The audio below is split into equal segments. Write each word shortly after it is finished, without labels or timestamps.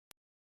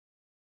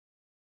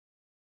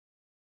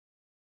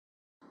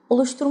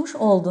oluşturmuş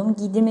olduğum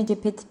giydirme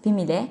cephe tipim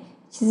ile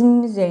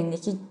çizimim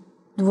üzerindeki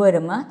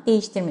duvarımı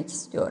değiştirmek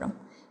istiyorum.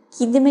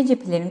 Giydirme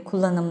cephelerin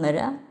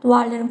kullanımları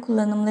duvarların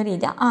kullanımları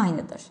ile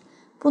aynıdır.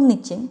 Bunun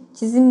için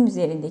çizimim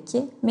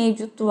üzerindeki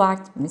mevcut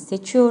duvar tipimi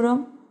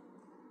seçiyorum.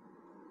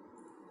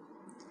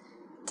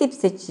 Tip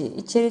seçici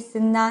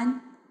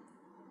içerisinden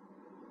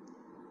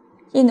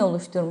yeni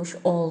oluşturmuş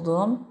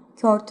olduğum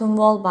curtain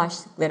wall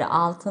başlıkları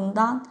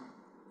altından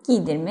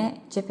giydirme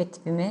cephe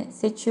tipimi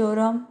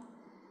seçiyorum.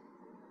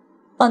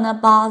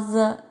 Bana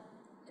bazı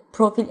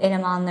profil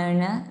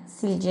elemanlarını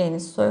sileceğini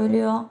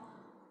söylüyor.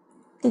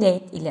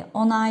 Delete ile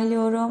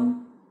onaylıyorum.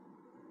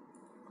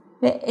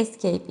 Ve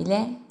Escape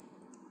ile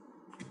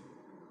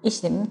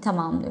işlemimi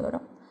tamamlıyorum.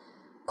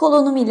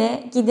 Kolonum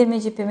ile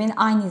giydirme cephemin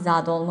aynı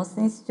hizada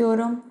olmasını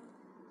istiyorum.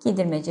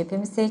 Giydirme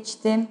cephemi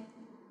seçtim.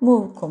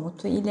 Move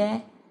komutu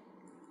ile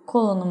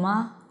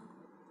kolonuma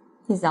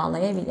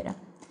hizalayabilirim.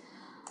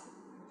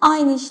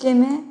 Aynı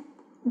işlemi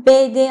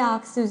BD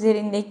aksı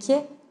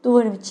üzerindeki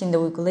duvarım için de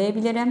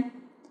uygulayabilirim.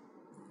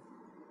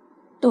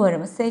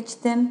 Duvarımı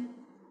seçtim.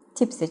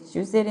 Tip seçici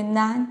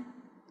üzerinden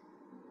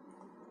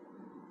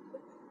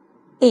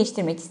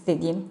değiştirmek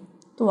istediğim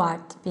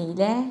duvar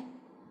tipiyle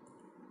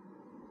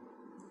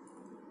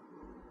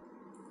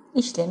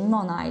işlemimi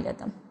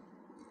onayladım.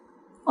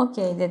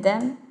 OK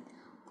dedim.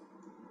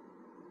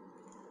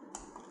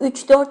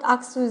 3-4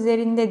 aksı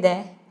üzerinde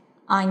de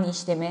aynı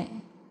işlemi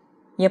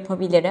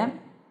yapabilirim.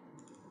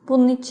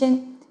 Bunun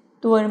için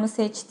duvarımı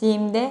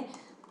seçtiğimde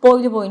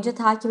boylu boyunca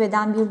takip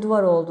eden bir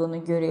duvar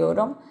olduğunu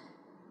görüyorum.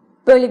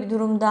 Böyle bir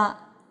durumda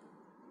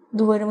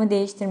duvarımı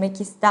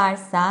değiştirmek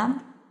istersem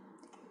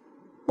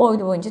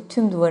boylu boyunca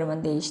tüm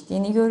duvarımın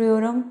değiştiğini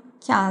görüyorum.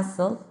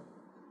 Cancel.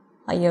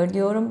 Hayır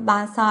diyorum.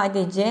 Ben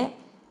sadece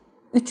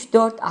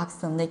 3-4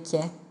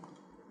 aksındaki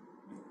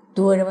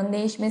duvarımın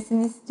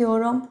değişmesini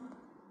istiyorum.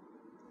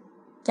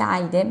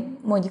 Geldim.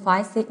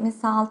 Modify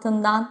sekmesi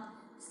altından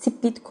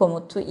split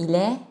komutu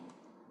ile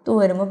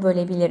duvarımı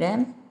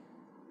bölebilirim.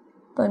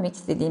 Bölmek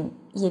istediğim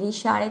yeri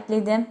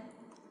işaretledim.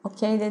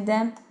 OK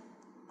dedim.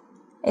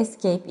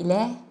 Escape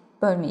ile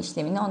bölme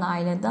işlemini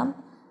onayladım.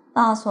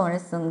 Daha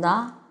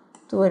sonrasında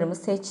duvarımı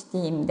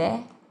seçtiğimde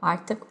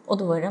artık o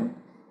duvarım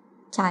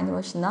kendi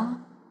başına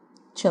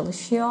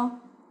çalışıyor.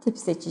 Tip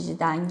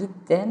seçiciden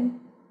gittim.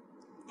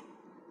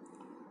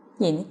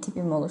 Yeni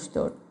tipimi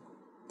oluşturdum.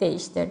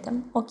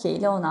 Değiştirdim. OK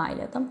ile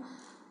onayladım.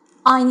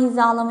 Aynı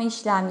hizalama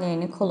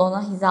işlemlerini,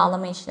 kolona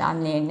hizalama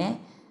işlemlerini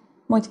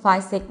Modify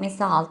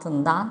sekmesi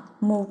altından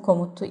Move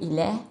komutu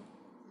ile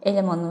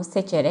elemanımı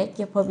seçerek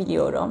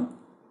yapabiliyorum.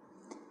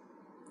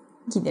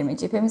 Giydirme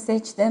cephemi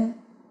seçtim.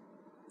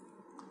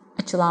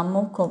 Açılan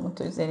Move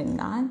komutu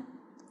üzerinden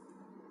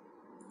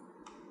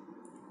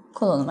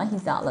kolonuma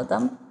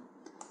hizaladım.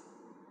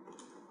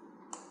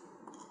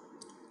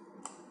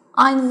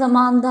 Aynı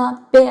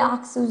zamanda B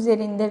aksı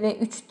üzerinde ve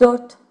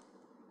 3-4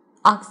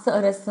 aksı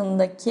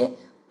arasındaki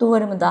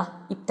duvarımı da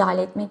iptal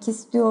etmek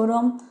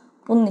istiyorum.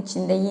 Bunun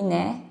için de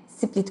yine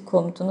split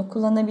komutunu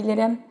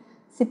kullanabilirim.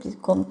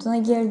 Split komutuna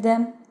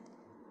girdim.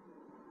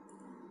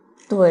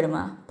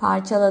 Duvarımı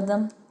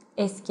parçaladım.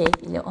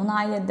 Escape ile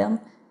onayladım.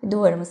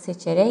 Duvarımı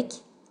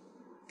seçerek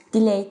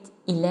Delete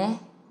ile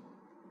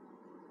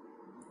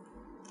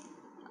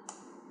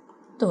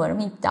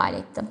duvarımı iptal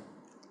ettim.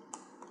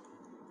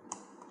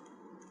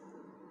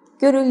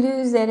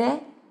 Görüldüğü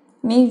üzere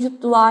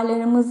mevcut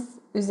duvarlarımız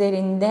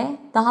üzerinde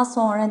daha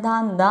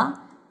sonradan da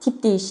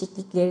tip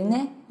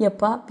değişikliklerini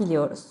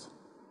yapabiliyoruz.